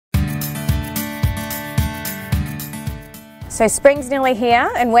So spring's nearly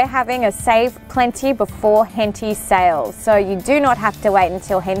here and we're having a Save Plenty Before Henty sale. So you do not have to wait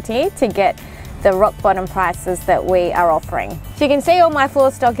until Henty to get the rock bottom prices that we are offering. So you can see all my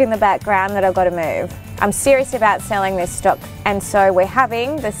floor stock in the background that I've got to move. I'm serious about selling this stock, and so we're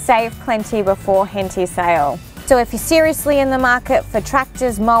having the Save Plenty Before Henty sale. So if you're seriously in the market for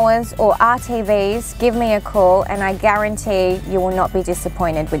tractors, mowers or RTVs, give me a call and I guarantee you will not be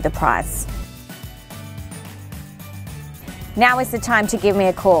disappointed with the price. Now is the time to give me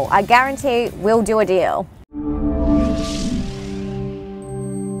a call. I guarantee we'll do a deal.